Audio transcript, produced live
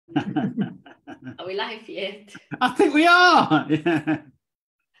Are we live yet? I think we are. Yeah.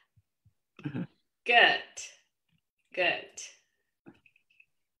 Good.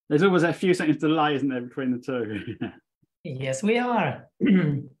 There's always a few seconds delay, isn't there, between the two? Yes, we are.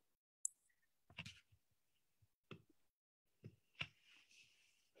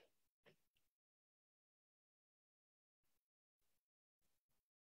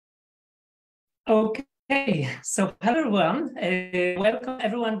 Okay, so hello everyone. Welcome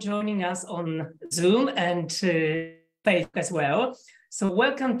everyone joining us on Zoom and Facebook as well. So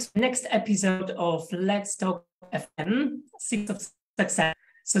welcome to the next episode of Let's Talk FM, Secrets of Success.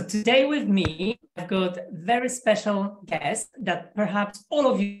 So today with me, I've got a very special guest that perhaps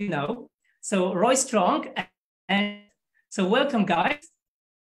all of you know. So Roy Strong, and so welcome guys.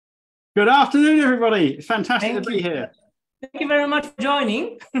 Good afternoon, everybody. It's fantastic to be here. Thank you very much for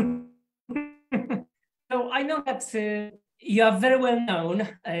joining. So I know that you are very well known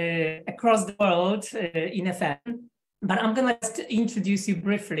across the world in FM, but I'm going to introduce you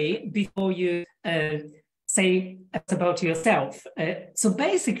briefly before you say about yourself. So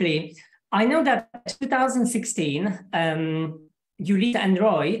basically, I know that 2016, Julita and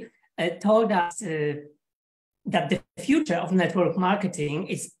Roy told us that the future of network marketing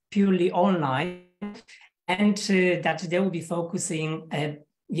is purely online, and that they will be focusing,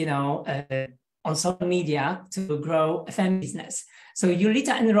 on social media to grow FM business. So Julita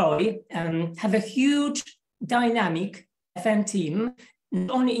and Roy have a huge dynamic FM team, not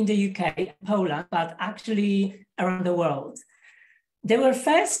only in the UK, Poland, but actually around the world. They were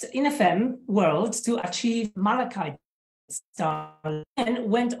first in FM world to achieve Malachite star and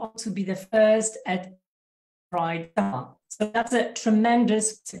went on to be the first at Pride Star. So that's a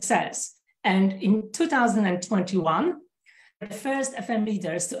tremendous success. And in 2021, the first FM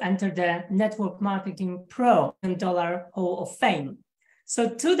leaders to enter the Network Marketing Pro $1 Hall of Fame. So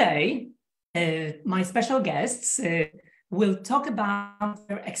today, my special guests will talk about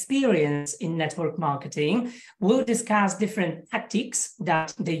their experience in network marketing. We'll discuss different tactics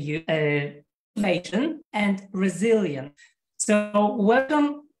that they use, motivation and resilience. So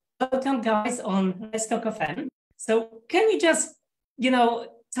welcome guys on Let's Talk FM. So can you just,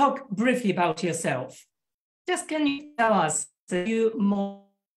 talk briefly about yourself? Just can you tell us a few more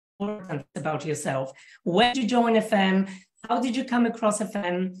about yourself? When did you join FM? How did you come across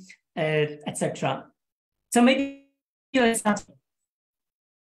FM, etc.? So maybe let's start,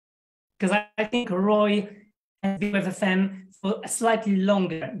 because I think Roy has been with FM for slightly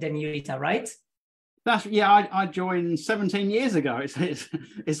longer than Julita, right? I joined 17 years ago.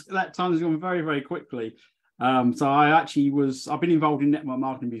 It's that time has gone very, very quickly. So I've been involved in network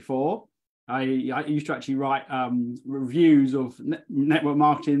marketing before. I used to actually write reviews of network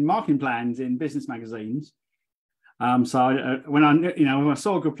marketing plans in business magazines. When I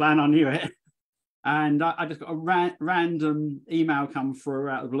saw a good plan, I knew it, and I just got a random email come through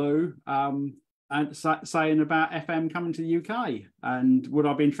out of the blue, and saying about FM coming to the UK, and would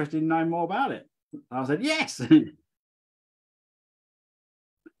I be interested in knowing more about it? I said yes.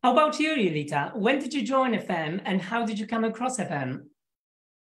 How about you, Julita? When did you join FM, and how did you come across FM?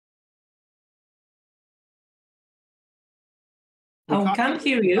 I can't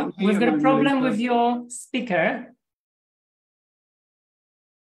hear you. We've got a problem with your speaker.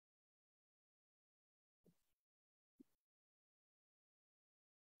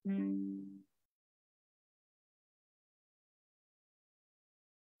 We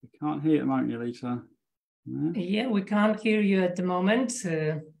can't hear at the moment, Julita. No? Yeah, we can't hear you at the moment.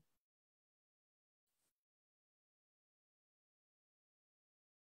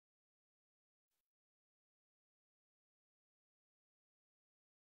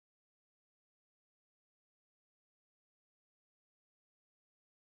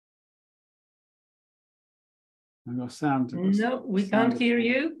 I've got sound. No, we can't hear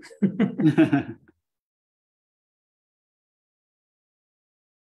you.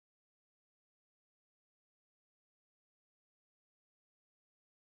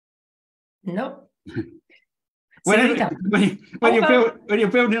 No. When you're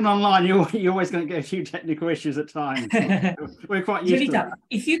building online, you're always going to get a few technical issues at times. We're quite used to it.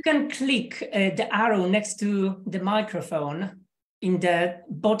 If you can click the arrow next to the microphone in the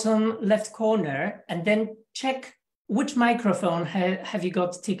bottom left corner, and then check which microphone have you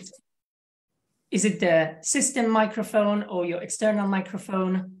got ticked. Is it the system microphone or your external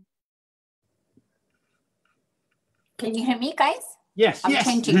microphone? Can you hear me, guys? Yes, I'm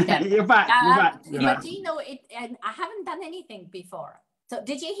changing them. You're back. But you know, I haven't done anything before. So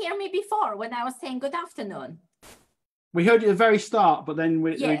did you hear me before when I was saying good afternoon? We heard you at the very start, but then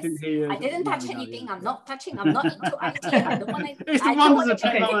we Yes, didn't hear you. I didn't touch anything. I'm not touching. I'm not into IT. I don't want to. It's the I don't wonders want of to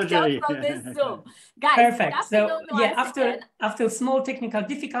get kicked out technology. from this Zoom. Guys, Perfect. good So afternoon yeah, once again. after small technical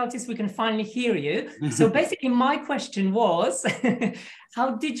difficulties, we can finally hear you. So basically, my question was,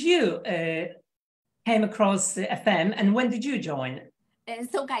 how did you came across FM, and when did you join?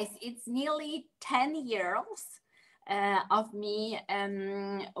 So guys, it's nearly 10 years of me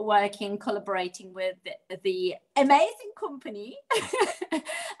working, collaborating with the amazing company,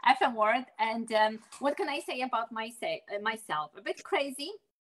 FM World. And what can I say about myself? A bit crazy.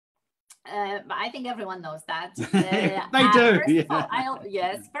 But I think everyone knows that. They do.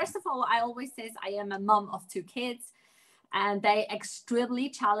 First of all, I always say I am a mom of 2 kids, and they're extremely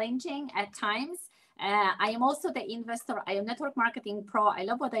challenging at times. I am also the investor. I am network marketing pro. I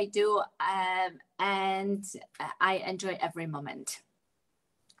love what I do, and I enjoy every moment.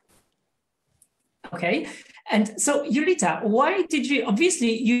 Okay, and so Julita, why did you?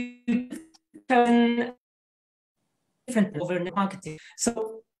 Obviously, you turn different over marketing.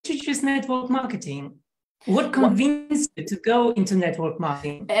 So did you choose network marketing? What convinced you to go into network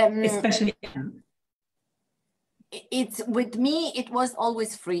marketing, especially? It's with me. It was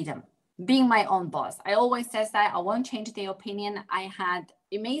always freedom. Being my own boss. I always says that I won't change the opinion. I had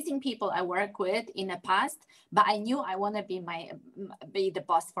amazing people I work with in the past, but I knew I want to be the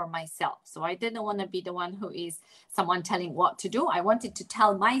boss for myself. So I didn't want to be the one who is someone telling what to do. I wanted to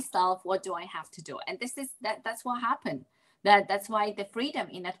tell myself, what do I have to do? And that's what happened. That's why the freedom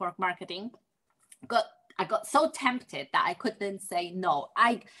in network marketing I got so tempted that I couldn't say no.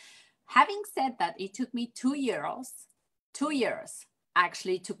 Having said that, it took me 2 years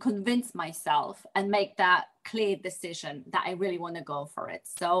actually to convince myself and make that clear decision that I really want to go for it.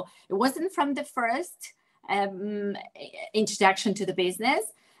 So it wasn't from the first introduction to the business.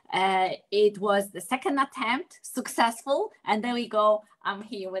 It was the second attempt, successful. And there we go. I'm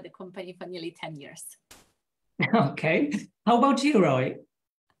here with the company for nearly 10 years. Okay. How about you, Roy?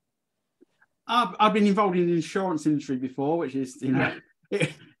 I've been involved in the insurance industry before, which is,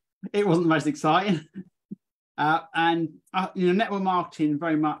 it wasn't the most exciting. Network marketing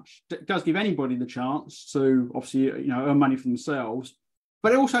very much does give anybody the chance to obviously, earn money for themselves.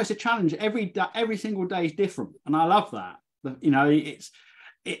 But also it's a challenge. Every single day is different. And I love that.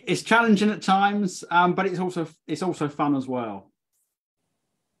 It's challenging at times, but it's also fun as well.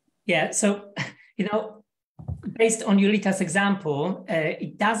 Yeah. So, based on Julita's example,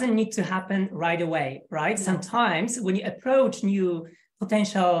 it doesn't need to happen right away, right? No. Sometimes when you approach new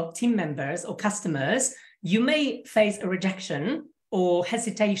potential team members or customers, you may face a rejection or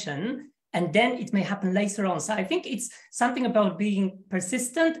hesitation, and then it may happen later on. So I think it's something about being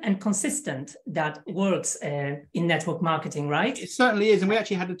persistent and consistent that works in network marketing, right? It certainly is. And we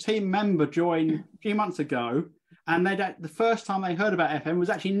actually had a team member join a few months ago, and the first time they heard about FM was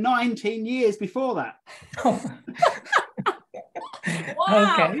actually 19 years before that.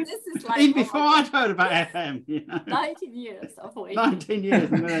 Wow, okay. This is like even before I'd heard about FM. 19 years of waiting. 19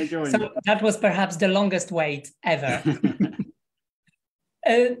 years, and then they joined. So that was perhaps the longest wait ever.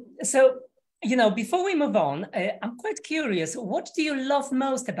 Before we move on, I'm quite curious, what do you love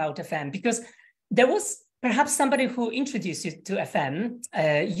most about FM? Because there was perhaps somebody who introduced you to FM,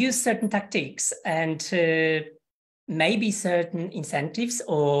 used certain tactics and maybe certain incentives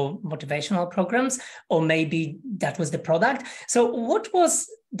or motivational programs, or maybe that was the product. So what was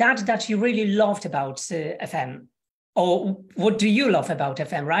that you really loved about FM? Or what do you love about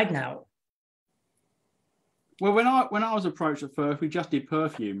FM right now? Well, when I was approached at first, we just did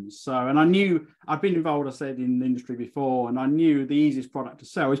perfumes. And I knew I'd been involved, I said, in the industry before, and I knew the easiest product to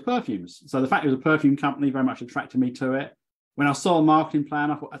sell is perfumes. So the fact it was a perfume company very much attracted me to it. When I saw a marketing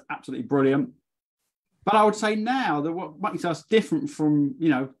plan, I thought that's absolutely brilliant. But I would say now that what makes us different from,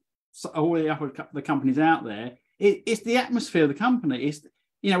 all the companies out there, it's the atmosphere of the company. It's,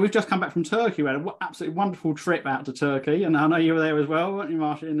 we've just come back from Turkey. We had an absolutely wonderful trip out to Turkey. And I know you were there as well, weren't you,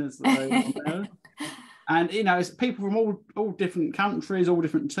 Martin? And, it's people from all different countries, all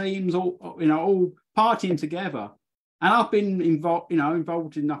different teams, all partying together. And I've been involved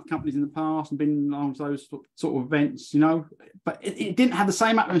in enough companies in the past and been along those sort of events, but it didn't have the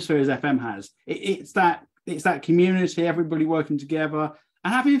same atmosphere as FM has. It's that community, everybody working together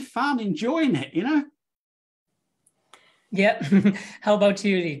and having fun, enjoying it, Yeah. How about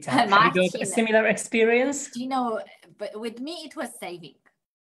you, Rita? Have you got a similar experience? But with me, it was saving.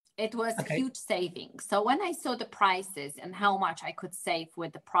 It was huge saving. So when I saw the prices and how much I could save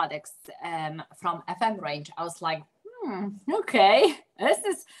with the products from FM range, I was like, okay,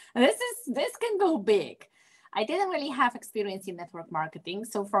 this can go big. I didn't really have experience in network marketing.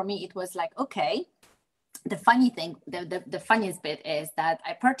 So for me, it was like, okay, the funny thing, the funniest bit is that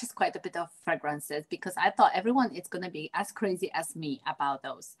I purchased quite a bit of fragrances because I thought everyone is going to be as crazy as me about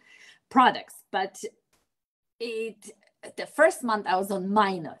those products. But the first month I was on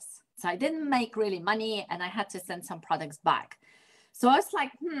minus. So I didn't make really money and I had to send some products back. So I was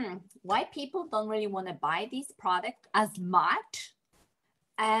like, why people don't really want to buy these products as much?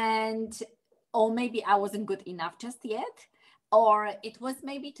 Or maybe I wasn't good enough just yet. Or it was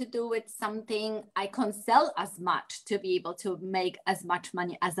maybe to do with something I can't sell as much to be able to make as much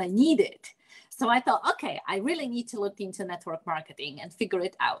money as I needed. So I thought, okay, I really need to look into network marketing and figure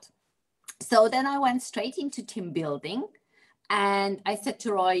it out. So then I went straight into team building. And I said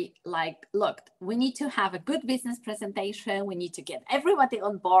to Roy, like, look, we need to have a good business presentation. We need to get everybody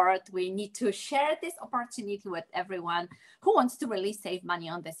on board. We need to share this opportunity with everyone who wants to really save money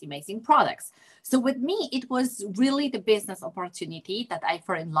on these amazing products. So with me, it was really the business opportunity that I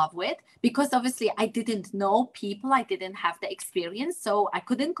fell in love with, because obviously I didn't know people. I didn't have the experience, so I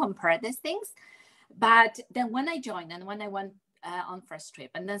couldn't compare these things. But then when I joined and when I went on first trip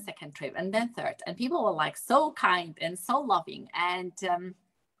and then second trip and then third, and people were like so kind and so loving. And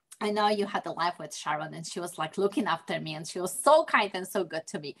I know you had a live with Sharon and she was like looking after me and she was so kind and so good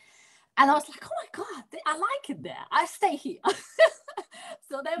to me. And I was like, oh my God, I like it there. I stay here.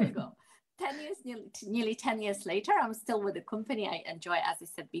 So there we go. 10 years, nearly 10 years later, I'm still with the company. I enjoy, as I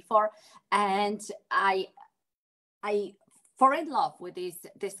said before, and I fall in love with these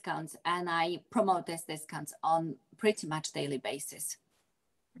discounts and I promote these discounts on pretty much daily basis.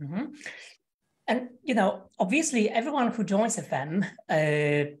 Mm-hmm. And, obviously everyone who joins FM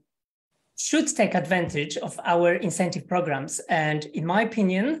should take advantage of our incentive programs. And in my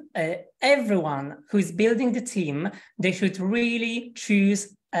opinion, everyone who is building the team, they should really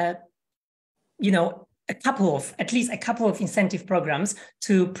choose, at least a couple of incentive programs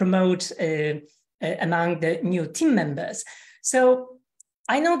to promote among the new team members. So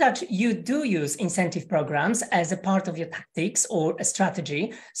I know that you do use incentive programs as a part of your tactics or a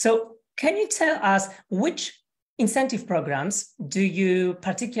strategy. So can you tell us which incentive programs do you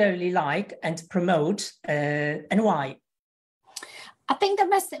particularly like and promote and why? I think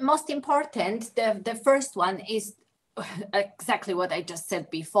the most important, the first one is exactly what I just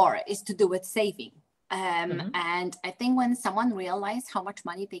said before, is to do with saving. And I think when someone realizes how much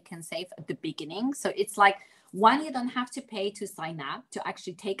money they can save at the beginning, so it's like, one, you don't have to pay to sign up to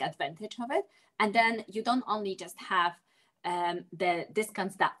actually take advantage of it. And then you don't only just have the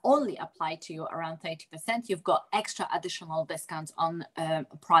discounts that only apply to you around 30%, you've got extra additional discounts on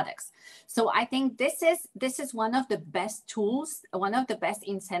products. So I think this is one of the best tools, one of the best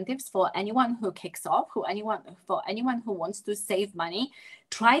incentives for anyone who kicks off, for anyone who wants to save money.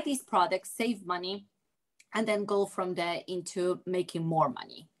 Try these products, save money, and then go from there into making more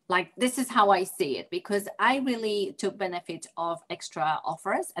money. Like, this is how I see it, because I really took benefit of extra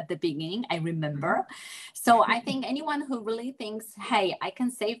offers at the beginning, I remember. So I think anyone who really thinks, hey, I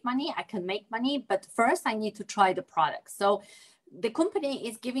can save money, I can make money, but first I need to try the product. So the company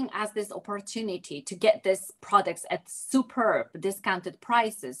is giving us this opportunity to get these products at superb discounted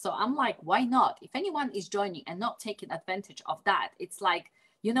prices. So I'm like, why not? If anyone is joining and not taking advantage of that, it's like,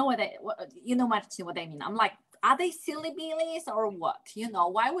 Martin, what I mean? I'm like, are they silly billies or what?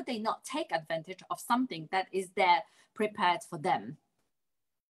 Why would they not take advantage of something that is there prepared for them?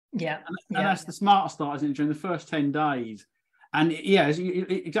 Yeah. And that's the smart start, isn't it, during the first 10 days? And yeah,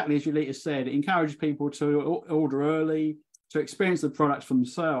 exactly as Julita said, it encourages people to order early, to experience the products for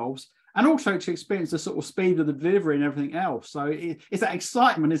themselves, and also to experience the sort of speed of the delivery and everything else. So it's that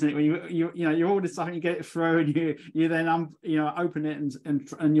excitement, isn't it, when you order something, you get it through, and you then open it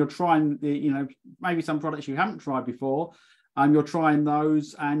and you're trying maybe some products you haven't tried before, and you're trying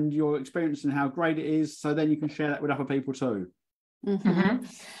those and you're experiencing how great it is. So then you can share that with other people too. Mm-hmm.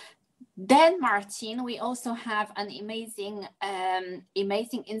 Then, Martin, we also have an amazing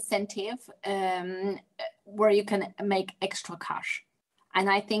incentive where you can make extra cash. And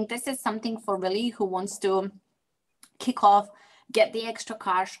I think this is something for really who wants to kick off, get the extra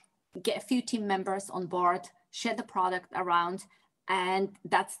cash, get a few team members on board, share the product around. And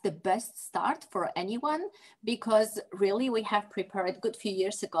that's the best start for anyone, because really we have prepared, a good few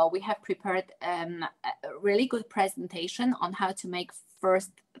years ago, we have prepared a really good presentation on how to make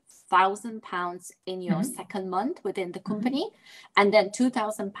first £1,000 in your second month within the company, and then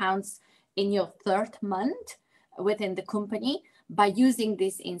 £2,000 in your third month within the company, by using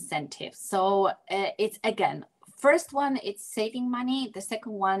this incentive. So it's, again, first one, it's saving money. The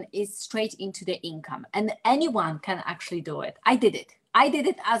second one is straight into the income, and anyone can actually do it. I did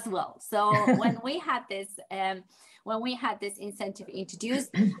it as well. So when we had this, when we had this incentive introduced,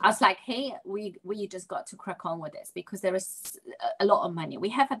 I was like, hey, we just got to crack on with this because there is a lot of money. We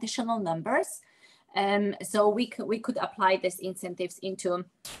have additional numbers. So we could apply these incentives into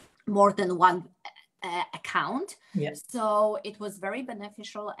more than one account. Yes. So it was very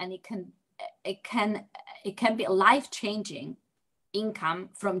beneficial, and it can be a life-changing income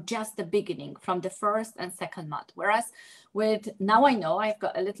from just the beginning, from the first and second month. Whereas with now, I know I've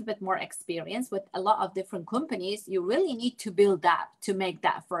got a little bit more experience with a lot of different companies. You really need to build up to make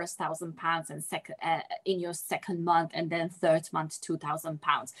that first £1,000 and in your second month, and then third month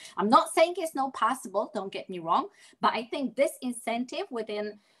 £2,000. I'm not saying it's not possible, don't get me wrong, but I think this incentive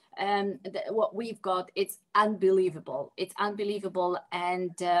within what we've got, it's unbelievable. It's unbelievable.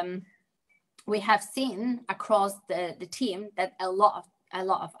 And we have seen across the team that a lot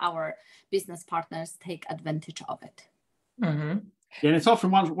of our business partners take advantage of it. Mm-hmm. Yeah, and it's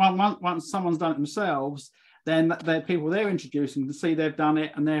often once someone's done it themselves, then the people they're introducing can see they've done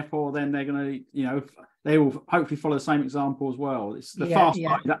it, and therefore then they're going to, they will hopefully follow the same example as well. It's the fast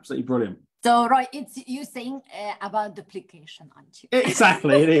part is absolutely brilliant. So, Roy, it's you saying about duplication, aren't you?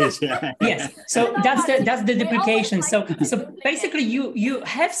 Exactly, it is. Yeah. Yes. So that's the duplication. So basically, you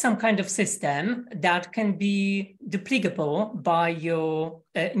have some kind of system that can be duplicable by your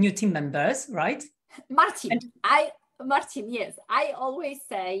new team members, right? Martin, yes. I always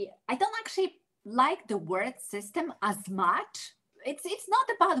say I don't actually like the word system as much. It's not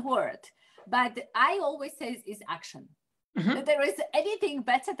a bad word, but I always say it's action. Mm-hmm. If there is anything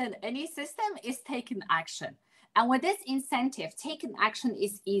better than any system is taking action. And with this incentive, taking action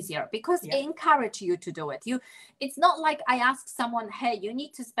is easier because it encourages you to do it. It's not like I ask someone, hey, you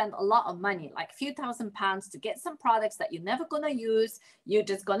need to spend a lot of money, like a few £1,000s to get some products that you're never going to use. You're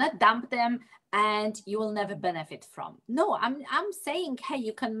just going to dump them and you will never benefit from. No, I'm saying, hey,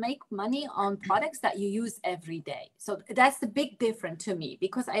 you can make money on products that you use every day. So that's the big difference to me,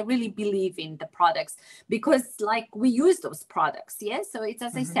 because I really believe in the products, because like we use those products. Yeah. So it's,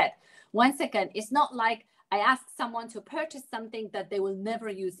 as I said, once again, it's not like I ask someone to purchase something that they will never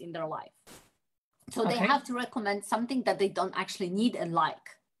use in their life. So they have to recommend something that they don't actually need and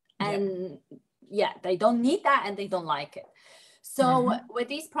like. And they don't need that and they don't like it. So with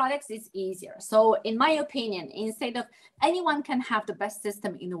these products, it's easier. So in my opinion, instead of anyone can have the best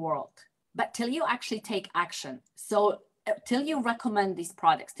system in the world, but till you actually take action. So till you recommend these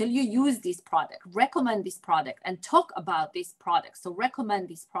products, till you use this product, recommend this product and talk about these products. So recommend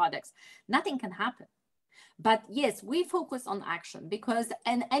these products, nothing can happen. But yes, we focus on action because,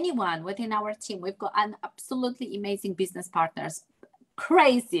 and anyone within our team, we've got an absolutely amazing business partners,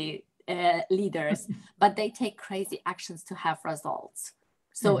 crazy leaders, but they take crazy actions to have results.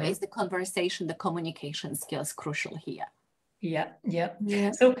 So is the conversation, the communication skills crucial here? Yeah.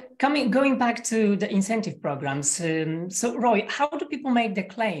 So going back to the incentive programs. So Roy, how do people make the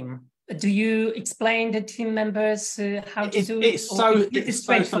claim? Do you explain the team members how to do it? It's so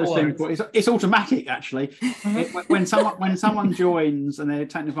simple. It's automatic, actually. When someone joins and they're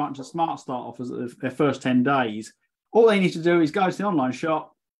taking advantage of Smart Start offers at their first 10 days, all they need to do is go to the online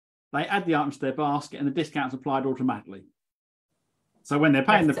shop, they add the items to their basket, and the discount's applied automatically. So when they're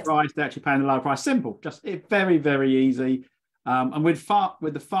paying the price, they're actually paying the lower price. Simple, very, very easy. And with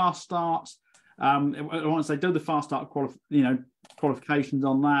the fast starts, once they do the fast start qualifications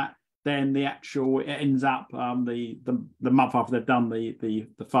on that, then it ends up the month after they've done the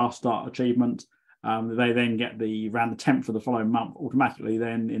fast start achievement, they then get around the 10th of the following month automatically.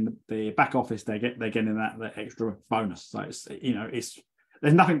 Then in the back office they're getting that extra bonus. So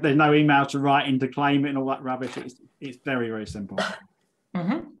there's no email to write in to claim it and all that rubbish. It's very, very simple.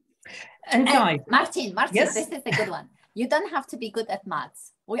 And Guy, Martin, yes? This is a good one. You don't have to be good at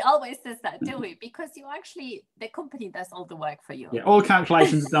maths. We always say that, do we? Because the company does all the work for you. Yeah, all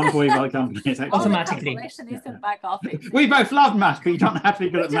calculations are done for you by the company. Automatically. All the calculation is in back office. We both love maths, but you don't have to be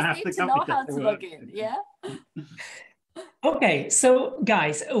good at maths. You just need to know how to log in, yeah? Okay, so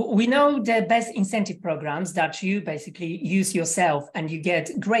guys, we know the best incentive programs that you basically use yourself and you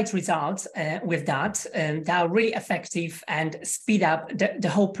get great results with that. That are really effective and speed up the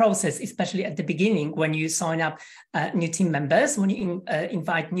whole process, especially at the beginning when you sign up new team members, when you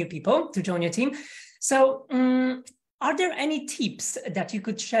invite new people to join your team. So are there any tips that you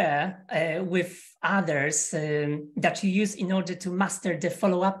could share with others that you use in order to master the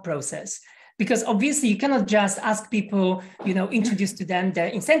follow-up process? Because obviously you cannot just ask people, introduce to them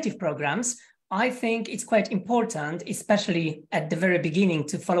the incentive programs. I think it's quite important, especially at the very beginning,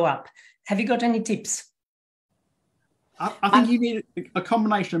 to follow up. Have you got any tips? I think you need a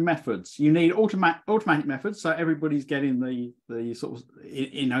combination of methods. You need automatic methods, so everybody's getting the sort of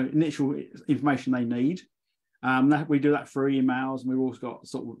initial information they need. We do that through emails, and we've also got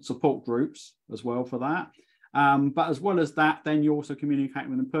sort of support groups as well for that. But as well as that, then you also communicate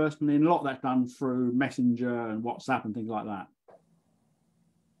with them personally, and a lot of that's done through Messenger and WhatsApp and things like that.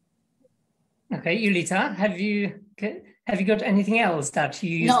 Okay, Julita, have you got anything else that you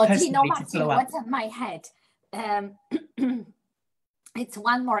use No, personally do you know, to Martin, follow up? what's in my head? It's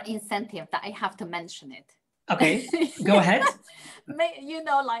one more incentive that I have to mention it. Okay, go ahead. You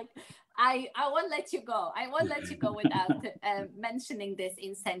know, like I won't let you go. I won't let you go without mentioning this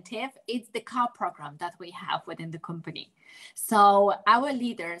incentive. It's the car program that we have within the company. So our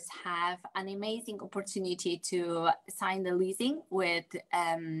leaders have an amazing opportunity to sign the leasing with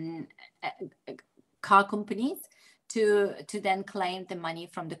car companies to then claim the money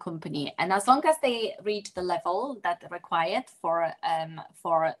from the company. And as long as they reach the level that required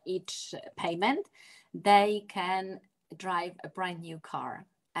for each payment, they can drive a brand new car.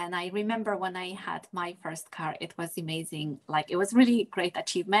 And I remember when I had my first car, it was amazing. Like, it was really great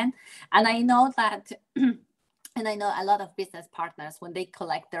achievement. And I know that, and I know a lot of business partners, when they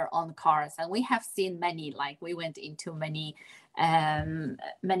collect their own cars, and we have seen many, like we went into many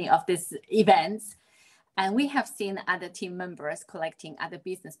of these events, and we have seen other team members collecting, other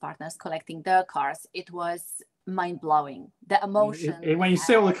business partners collecting their cars. It was mind-blowing, the emotion. When you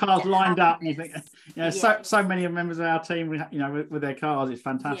see all the cars lined up, and you think, yes. so many members of our team, with their cars, it's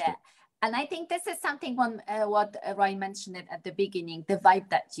fantastic. Yeah. And I think this is something what Roy mentioned it at the beginning, the vibe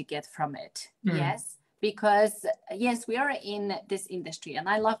that you get from it. Yes. Because yes, we are in this industry, and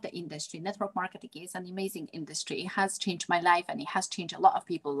I love the industry. Network marketing is an amazing industry. It has changed my life, and it has changed a lot of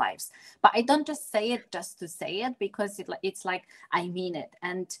people's lives. But I don't just say it just to say it, because it's like I mean it.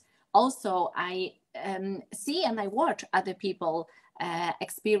 And also I see and I watch other people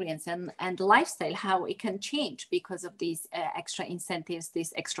experience and lifestyle, how it can change because of these extra incentives,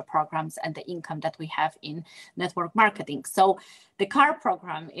 these extra programs, and the income that we have in network marketing. So the car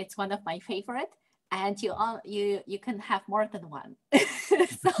program, it's one of my favorite. And you can have more than one.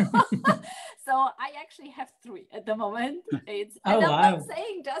 So I actually have 3 at the moment. And I'm not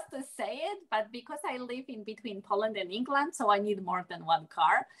saying just to say it, but because I live in between Poland and England, so I need more than one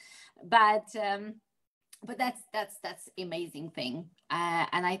car. But that's amazing thing.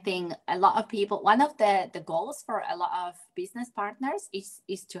 And I think a lot of people, one of the goals for a lot of business partners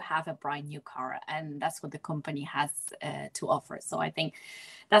is to have a brand new car. And that's what the company has to offer. So I think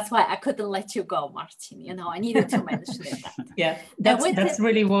that's why I couldn't let you go, Martin. I needed to mention it. Yeah, that's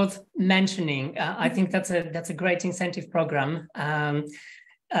really worth mentioning. I think that's a great incentive program.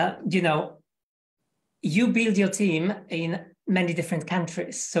 You build your team in many different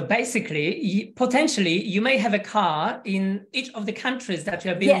countries. So basically, potentially, you may have a car in each of the countries that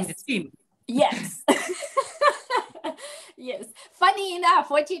you are building the team. Yes. Yes. Funny enough,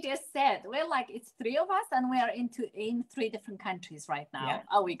 what you just said, we're like, it's 3 of us, and we are in 3 different countries right now.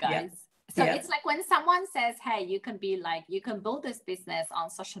 Are we, guys? Yeah. So it's like when someone says, hey, you can build this business on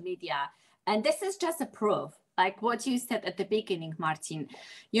social media. And this is just a proof, like what you said at the beginning, Martin.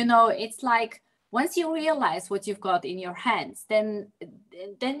 It's like, once you realize what you've got in your hands, then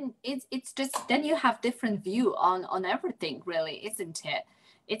it's just, then you have different view on everything, really, isn't it?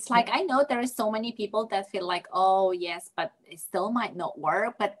 It's like, I know there are so many people that feel like, oh yes, but it still might not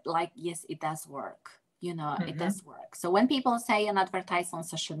work. But like, yes, it does work. It does work. So when people say and advertise on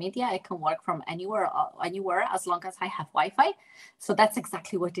social media, it can work from anywhere, as long as I have Wi-Fi. So that's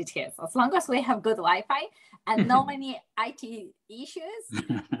exactly what it is. As long as we have good Wi-Fi and no many IT issues,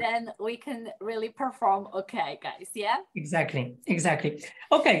 then we can really perform okay, guys. Yeah. Exactly.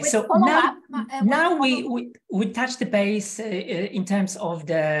 Okay, so now we touched the base in terms of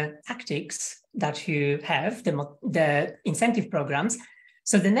the tactics that you have, the incentive programs.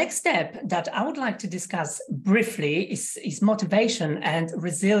 So the next step that I would like to discuss briefly is motivation and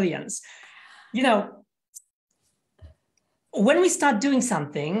resilience. When we start doing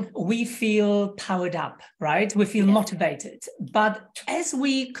something, we feel powered up, right? We feel motivated. But as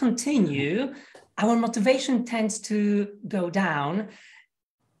we continue, our motivation tends to go down.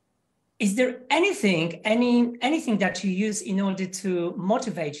 Is there anything that you use in order to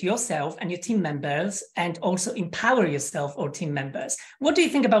motivate yourself and your team members, and also empower yourself or team members? What do you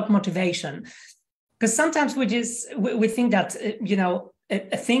think about motivation? Because sometimes we think that,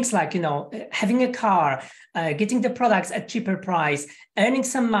 things like, having a car, getting the products at cheaper price, earning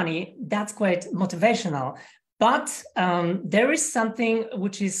some money, that's quite motivational. But there is something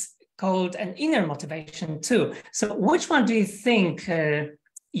which is called an inner motivation too. So which one do you think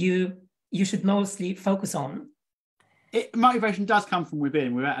you should mostly focus on? Motivation does come from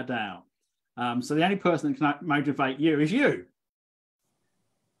within, without a doubt. So the only person that can motivate you is you.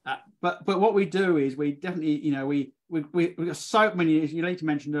 But what we do is we definitely, you know, we've got so many, as Julita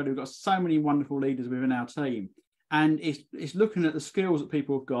mentioned earlier, we've got so many wonderful leaders within our team, and it's looking at the skills that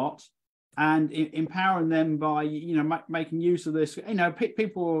people have got and empowering them by, you know, making use of this. You know,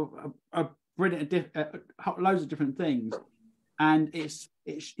 people are brilliant at loads of different things, and it's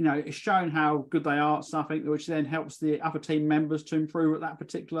you know, it's showing how good they are at something, which then helps the other team members to improve at that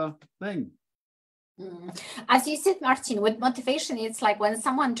particular thing. As you said, Martin, with motivation, it's like when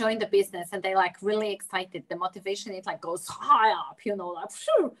someone joined the business and they're like really excited, the motivation is like goes high up, you know,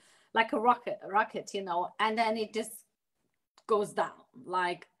 like a rocket, you know, and then it just goes down,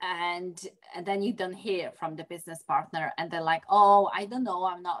 like, and then you don't hear from the business partner, and they're like, oh, I don't know,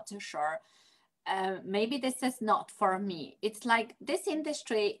 I'm not too sure. Maybe this is not for me. It's like this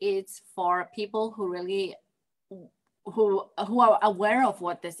industry is for people who really who are aware of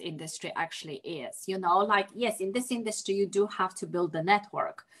what this industry actually is, you know, like, yes, in this industry you do have to build a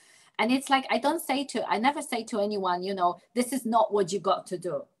network, and it's like I never say to anyone, you know, this is not what you got to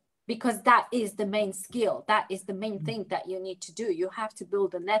do, because that is the main skill, that is the main thing that you need to do. You have to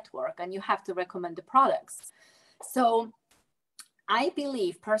build a network and you have to recommend the products. So I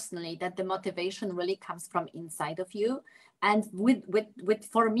believe personally that the motivation really comes from inside of you. And with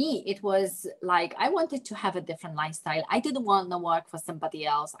for me, it was like I wanted to have a different lifestyle. I didn't want to work for somebody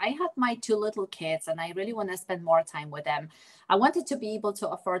else. I had my 2 little kids and I really want to spend more time with them. I wanted to be able to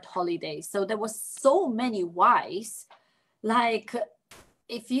afford holidays. So there was so many whys. Like,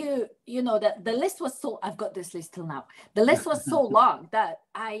 if you know, that the list was so, I've got this list till now. The list was so long that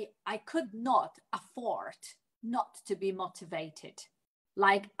I could not afford not to be motivated.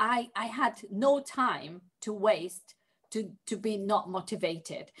 Like I had no time to waste to be not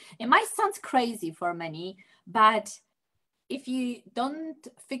motivated. It might sound crazy for many, but if you don't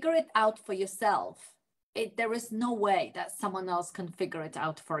figure it out for yourself, there is no way that someone else can figure it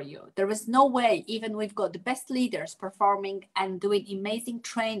out for you. There is no way, even we've got the best leaders performing and doing amazing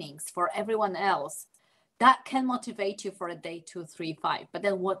trainings for everyone else, that can motivate you for a day, 2, 3, 5. But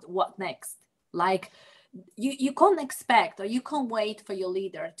then what next? Like, you can't expect, or you can't wait for your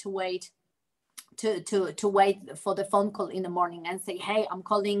leader to wait for the phone call in the morning and say, hey, I'm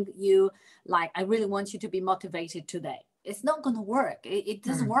calling you, like, I really want you to be motivated today. It's not going to work. It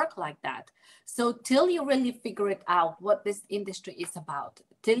doesn't work like that. So till you really figure it out, what this industry is about,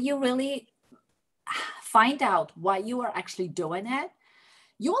 till you really find out why you are actually doing it,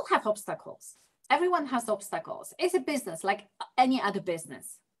 you will have obstacles. Everyone has obstacles. It's a business like any other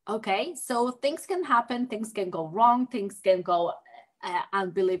business. Okay, so things can happen, things can go wrong, things can go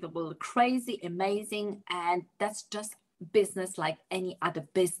unbelievable, crazy, amazing, and that's just business like any other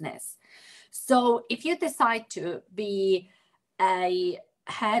business. So if you decide to be a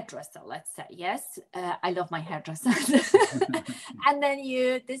hairdresser, let's say, yes, I love my hairdresser, and then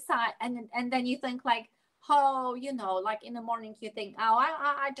you decide, and then you think like, oh, you know, like in the morning you think, oh,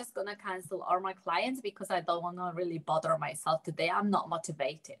 I just gonna cancel all my clients because I don't want to really bother myself today. I'm not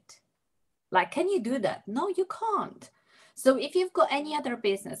motivated. Like, can you do that? No, you can't. So if you've got any other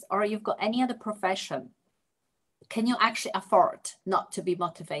business or you've got any other profession, can you actually afford not to be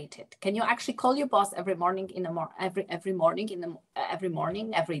motivated? Can you actually call your boss every morning every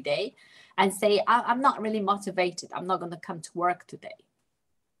day and say, I'm not really motivated. I'm not going to come to work today.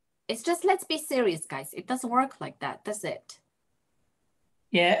 It's just, let's be serious, guys. It doesn't work like that, does it?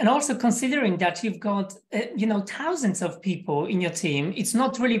 Yeah, and also considering that you've got, you know, thousands of people in your team, it's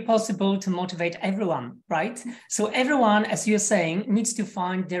not really possible to motivate everyone, right? So everyone, as you're saying, needs to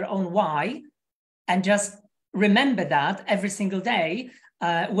find their own why and just remember that every single day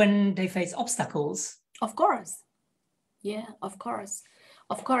when they face obstacles. Of course. Yeah, of course.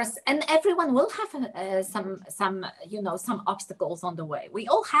 Of course, and everyone will have some you know, some obstacles on the way. We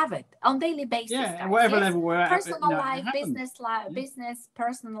all have it on daily basis. Yeah, whatever level we're at. Personal life, business life, business,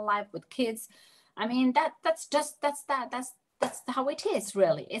 personal life with kids. I mean, that's how it is,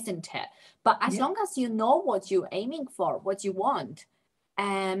 really, isn't it? But as long as you know what you're aiming for, what you want,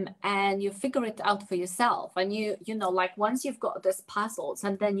 and you figure it out for yourself, and you know, like, once you've got these puzzles,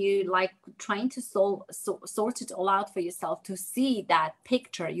 and then you like trying to sort it all out for yourself to see that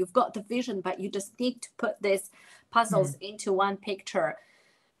picture. You've got the vision, but you just need to put these puzzles into one picture.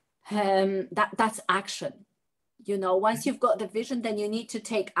 That's action. You know, once you've got the vision, then you need to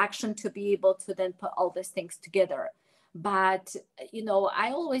take action to be able to then put all these things together. But, you know,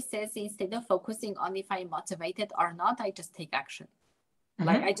 I always say, instead of focusing on if I'm motivated or not, I just take action.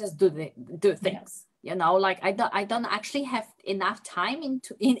 Like, I just do things, you know, like I don't actually have enough time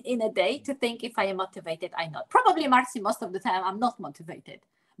in a day to think if I am motivated or not. Probably, Marcy, most of the time I'm not motivated,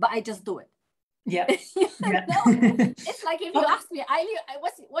 but I just do it. Yeah. Yeah. No, it's like if you ask me,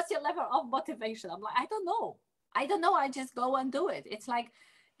 what's your level of motivation? I'm like, I don't know. I just go and do it. It's like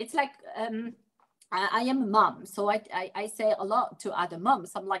I am a mom, so I say a lot to other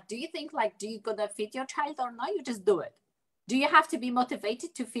moms. I'm like, do you think like, do you gonna feed your child or not? You just do it. Do you have to be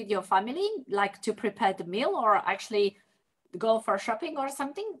motivated to feed your family, like to prepare the meal or actually go for shopping or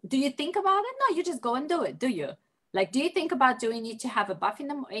something? Do you think about it? No, you just go and do it. Do you? Like, do you think about doing it to have a bath in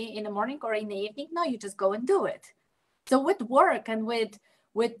the morning or in the evening? No, you just go and do it. So with work and with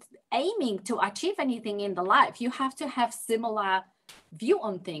aiming to achieve anything in the life, you have to have similar view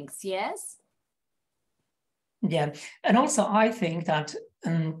on things. Yes. Yeah. And also I think that,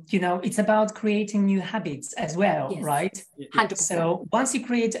 it's about creating new habits as well, Yes. right? 100%. So once you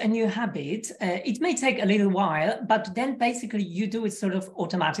create a new habit, it may take a little while, but then basically you do it sort of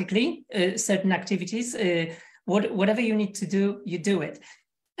automatically, certain activities, whatever you need to do, you do it.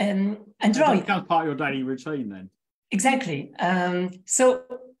 And Roy, it becomes part of your daily routine then. Exactly. So,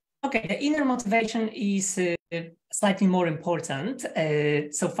 okay, the inner motivation is slightly more important.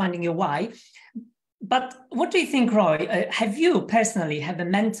 So finding your why. But what do you think, Roy? Have you personally have a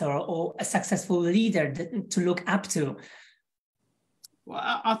mentor or a successful leader to look up to? Well,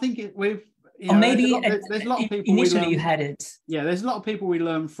 I think we've, or maybe there's a lot of people initially you had it. Yeah, there's a lot of people we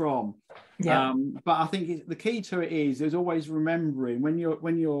learn from. Yeah. But I think the key to it is always remembering when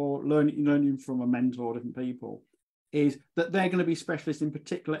you're learning from a mentor or different people, is that they're going to be specialists in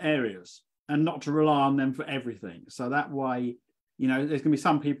particular areas and not to rely on them for everything. So that way, there's going to be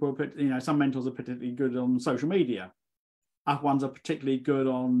some people, some mentors are particularly good on social media. Other ones are particularly good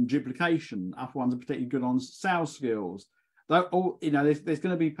on duplication. Other ones are particularly good on sales skills. There's going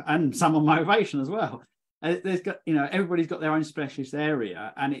to be, and some on motivation as well. Everybody's got their own specialist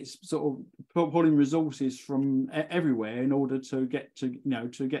area, and it's sort of pulling resources from everywhere in order to get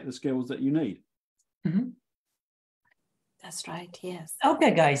the skills that you need. Mm-hmm. That's right. Yes. Okay,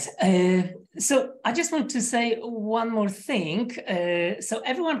 guys. So I just want to say one more thing. So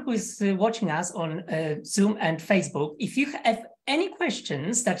everyone who is watching us on Zoom and Facebook, if you have any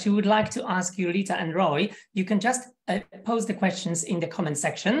questions that you would like to ask Julita and Roy, you can just post the questions in the comment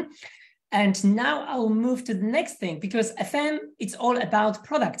section. And now I'll move to the next thing, because FM, it's all about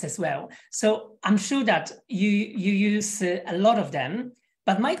products as well. So I'm sure that you use a lot of them.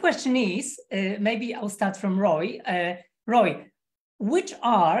 But my question is, maybe I'll start from Roy. Roy, which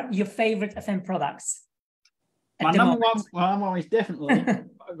are your favorite FM products? My number one is definitely,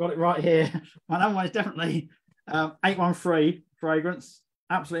 I've got it right here. My number one is definitely 813 fragrance.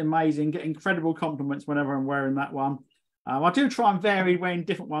 Absolutely amazing. Get incredible compliments whenever I'm wearing that one. I do try and vary wearing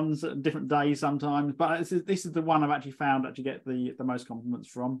different ones at different days sometimes, but this is the one I've actually found that you get the most compliments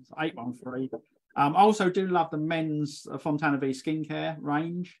from. So 813. I also do love the men's Fontana V skincare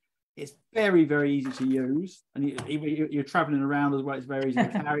range. It's very, very easy to use, and you're traveling around as well. It's very easy to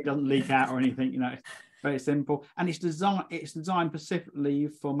carry. It doesn't leak out or anything. It's very simple, and it's designed specifically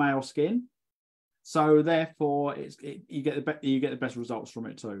for male skin. So therefore, you get the best results from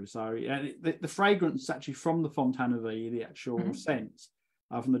it too. So the fragrance actually from the Fontana V, the actual scent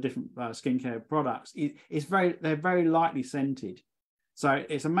from the different skincare products, they're very lightly scented. So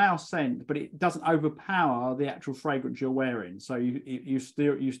it's a male scent, but it doesn't overpower the actual fragrance you're wearing. So you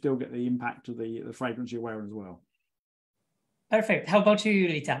still get the impact of the fragrance you're wearing as well. Perfect. How about you,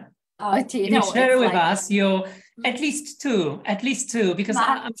 Julita? Can you share with us your at least two, because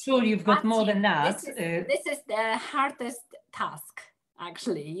I'm sure you've got more than that. This is the hardest task,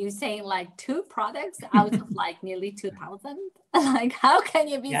 actually. You're saying like 2 products out of like nearly 2,000. Like, how can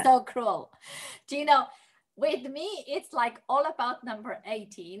you be so cruel? Do you know? With me, it's like all about number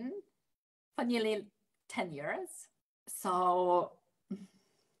 18 for nearly 10 years. So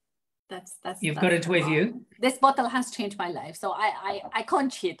that's you've got it with you. This bottle has changed my life. So I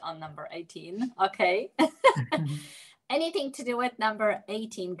can't cheat on number 18. Okay. Anything to do with number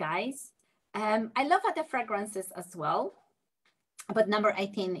 18, guys. I love other fragrances as well, but number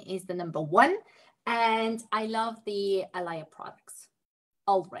 18 is the number 1. And I love the Alaya products,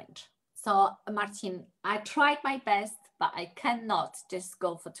 all range. So Martin, I tried my best, but I cannot just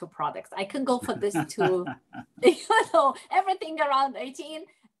go for 2 products. I can go for this 2, everything around 18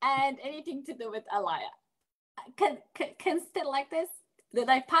 and anything to do with Alaya. Can still like this? Did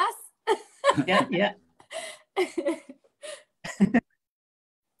I pass? Yeah.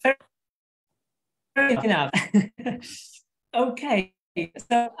 Fair enough. Okay.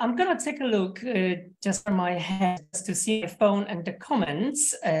 So I'm going to take a look just on my head to see my phone and the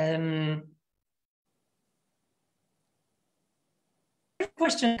comments.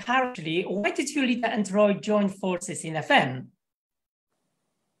 Question currently, why did Julita and Roy join forces in FM?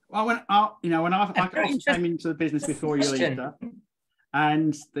 Well, I actually came into the business before Julita,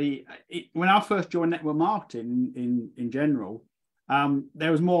 and when I first joined network marketing in general,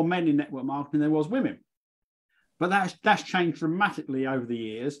 there was more men in network marketing than there was women. But that's changed dramatically over the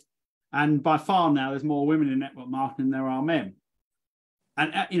years, and by far now there's more women in network marketing than there are men.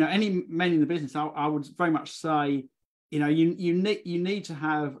 And any men in the business, I would very much say, you need to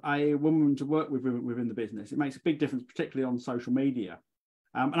have a woman to work with within the business. It makes a big difference, particularly on social media.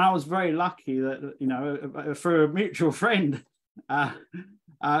 And I was very lucky that through a mutual friend, got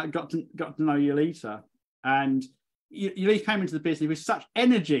to know Julita, and Julita came into the business with such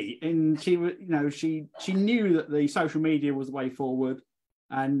energy, and she knew that the social media was the way forward,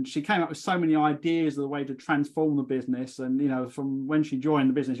 and she came up with so many ideas of the way to transform the business. And from when she joined,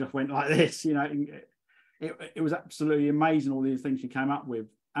 the business just went like this. It was absolutely amazing, all these things she came up with,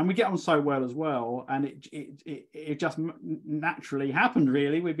 and we get on so well as well. And it just naturally happened,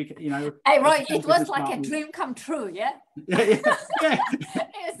 really. Hey, Roy, it was like a dream come true, yeah. Yeah.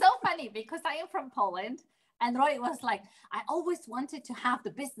 It's so funny because I am from Poland. And Roy was like, I always wanted to have the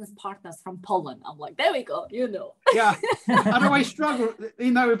business partners from Poland. I'm like, there we go, Yeah, I'd always struggled,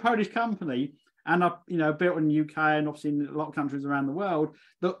 with Polish company, and I, built in the UK and obviously in a lot of countries around the world.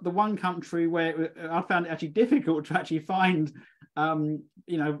 The one country where I found it actually difficult to actually find,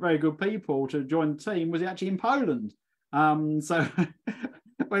 very good people to join the team was actually in Poland. So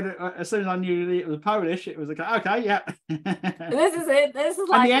as soon as I knew it was Polish, it was like, okay, yeah. This is it. This is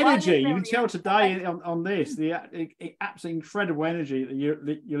like, and the energy you can tell today on this, the absolutely incredible energy that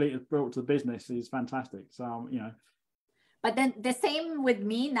Julita has brought to the business is fantastic. So But then the same with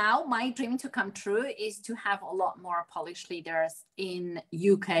me now. My dream to come true is to have a lot more Polish leaders in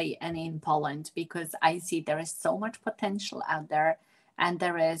UK and in Poland, because I see there is so much potential out there, and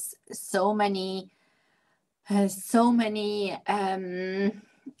there is so many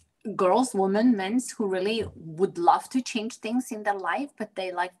girls, women, men who really would love to change things in their life, but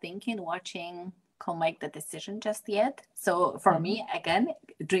they like thinking, watching, can't make the decision just yet. So for me, again,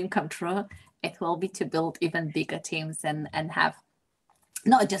 dream come true. It will be to build even bigger teams and have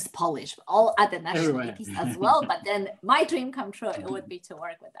not just Polish, but all other nationalities as well. But then my dream come true, it would be to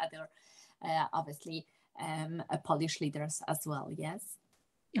work with other, obviously, Polish leaders as well. Yes.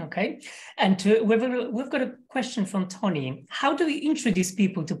 Okay. And we've got a question from Tony. How do we introduce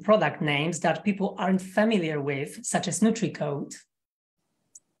people to product names that people aren't familiar with, such as NutriCode?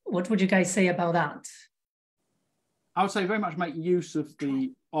 What would you guys say about that? I would say very much make use of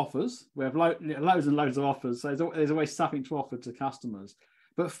the offers. We have loads and loads of offers, so there's always something to offer to customers.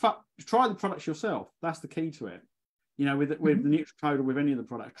 But try the products yourself. That's the key to it. With the NutriCode or with any of the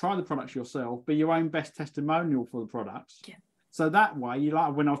products, try the products yourself. Be your own best testimonial for the products. Yeah. So that way,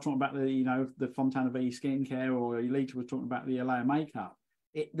 when I was talking about the Fontana V skincare, or Julita was talking about the Alea makeup,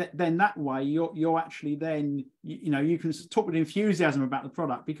 then that way you're actually then you can talk with enthusiasm about the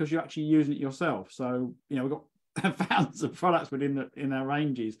product because you're actually using it yourself. So we've got thousands of products in our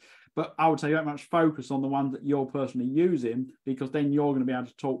ranges, but I would say very much focus on the ones that you're personally using, because then you're going to be able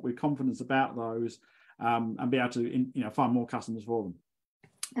to talk with confidence about those and be able to find more customers for them.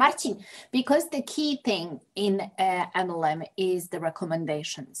 Marcin, because the key thing in MLM is the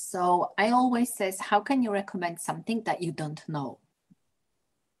recommendations. So I always says, how can you recommend something that you don't know?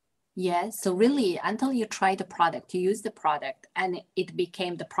 Yeah, so really, until you try the product, you use the product, and it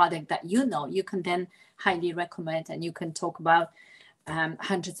became the product that you can then highly recommend, and you can talk about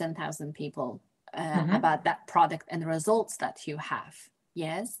hundreds and thousands of people about that product and the results that you have.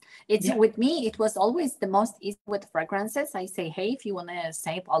 Yes, with me, it was always the most easy with fragrances. I say, hey, if you want to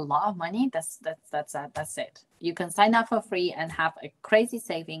save a lot of money, that's it. You can sign up for free and have a crazy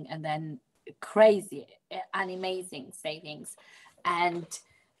saving, and then crazy and amazing savings, and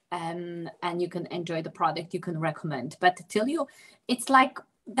you can enjoy the product, you can recommend. But to tell you, it's like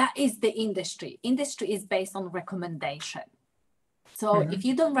that is the industry. Industry is based on recommendation. So if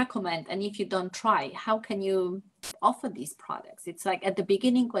you don't recommend and if you don't try, how can you offer these products? It's like at the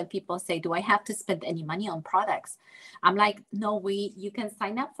beginning when people say, do I have to spend any money on products? I'm like, no, you can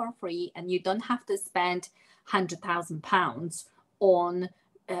sign up for free, and you don't have to spend £100,000 on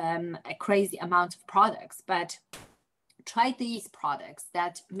a crazy amount of products. But try these products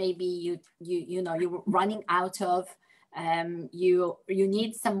that maybe you're running out of. You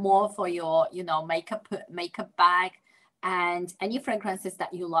need some more for your makeup bag, and any fragrances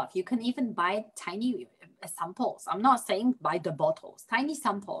that you love. You can even buy tiny samples. I'm not saying buy the bottles, tiny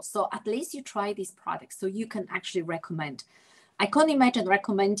samples. So at least you try these products so you can actually recommend. I can't imagine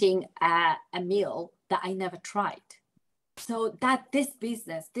recommending a meal that I never tried. So that this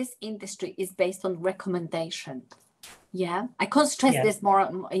business, this industry is based on recommendation. Yeah, I can't stress this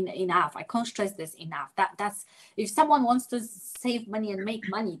enough. I can't stress this enough. That's if someone wants to save money and make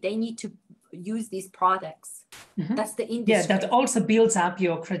money, they need to use these products. Mm-hmm. That's the industry. Yeah, that also builds up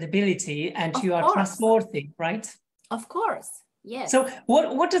your credibility, and you are trustworthy, right? Of course, yes. So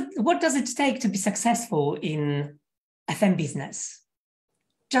what does it take to be successful in FM business?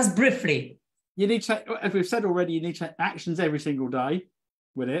 Just briefly. You need to, as we've said already, you need to take actions every single day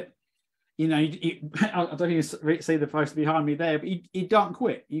with it. You know, I don't think you see the poster behind me there, but you don't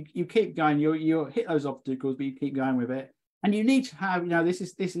quit. You keep going. You hit those obstacles, but you keep going with it. And you need to have, you know, this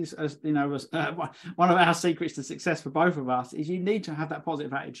is you know, one of our secrets to success for both of us is you need to have that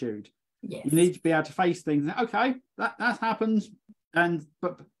positive attitude. Yes. You need to be able to face things. Okay, that happens,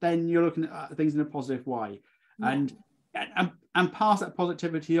 but then you're looking at things in a positive way, and pass that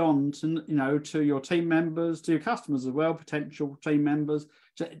positivity on to, you know, to your team members, to your customers as well, potential team members,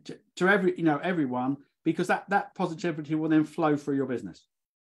 to everyone, because that positivity will then flow through your business.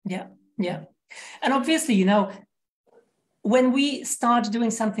 Yeah, and obviously, you know, when we start doing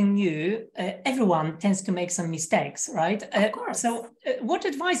something new, everyone tends to make some mistakes, right? Of course. So what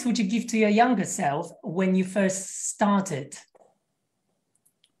advice would you give to your younger self when you first started?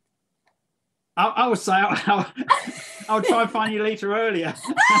 I would say I would try and find Julita earlier.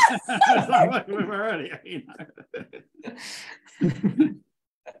 I worked with her earlier, you know.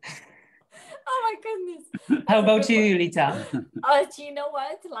 Oh my goodness. How about you, Julita? Do you know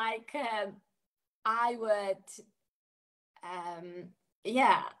what? Like, I would,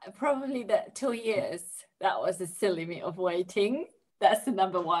 probably the 2 years. That was a silly me of waiting. That's the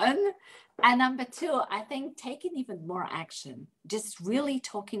number one. And number two, I think taking even more action, just really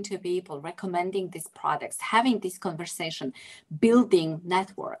talking to people, recommending these products, having this conversation, building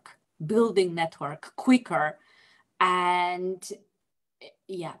network quicker. And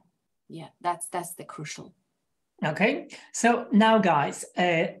that's the crucial. Okay. So now, guys,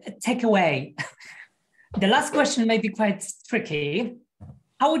 takeaway. The last question may be quite tricky.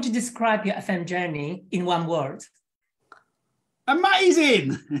 How would you describe your FM journey in one word?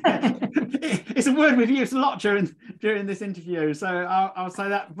 Amazing. It's a word we've used a lot during this interview, so I'll say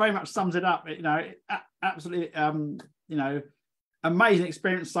that very much sums it up. You know, absolutely, you know, amazing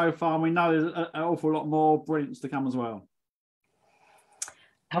experience so far, and we know there's an awful lot more brilliance to come as well.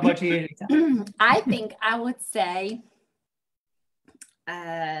 How about you, Rita? I think I would say,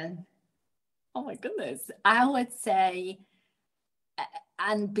 oh my goodness, I would say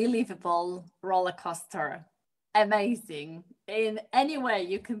unbelievable roller coaster. Amazing in any way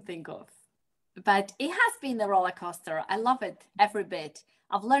you can think of, but it has been a roller coaster. I love it every bit.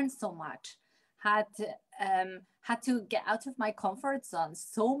 I've learned so much, had to get out of my comfort zone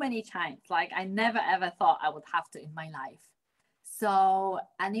so many times, like I never ever thought I would have to in my life. So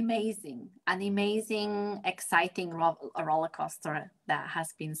an amazing, exciting roller coaster that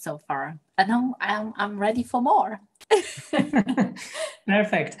has been so far. And I'm ready for more.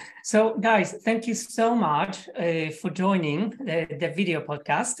 Perfect. So guys, thank you so much for joining the video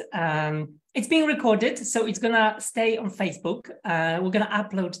podcast. It's being recorded, so it's gonna stay on Facebook. We're gonna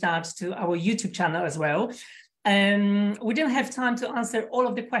upload that to our YouTube channel as well. We didn't have time to answer all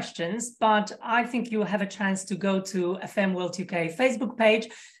of the questions, but I think you have a chance to go to FM World UK Facebook page.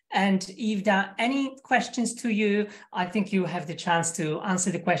 And if there are any questions to you, I think you have the chance to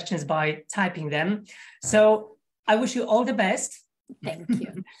answer the questions by typing them. So I wish you all the best. Thank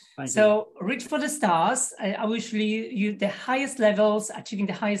you. So reach for the stars. I wish you the highest levels, achieving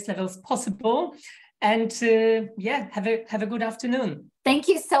the highest levels possible. And have a good afternoon. Thank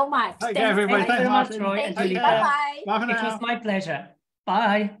you so much. Thank you, everybody. Thank you very much, Roy and Julita. Bye-bye. Bye for now. It was my pleasure.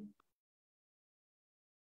 Bye.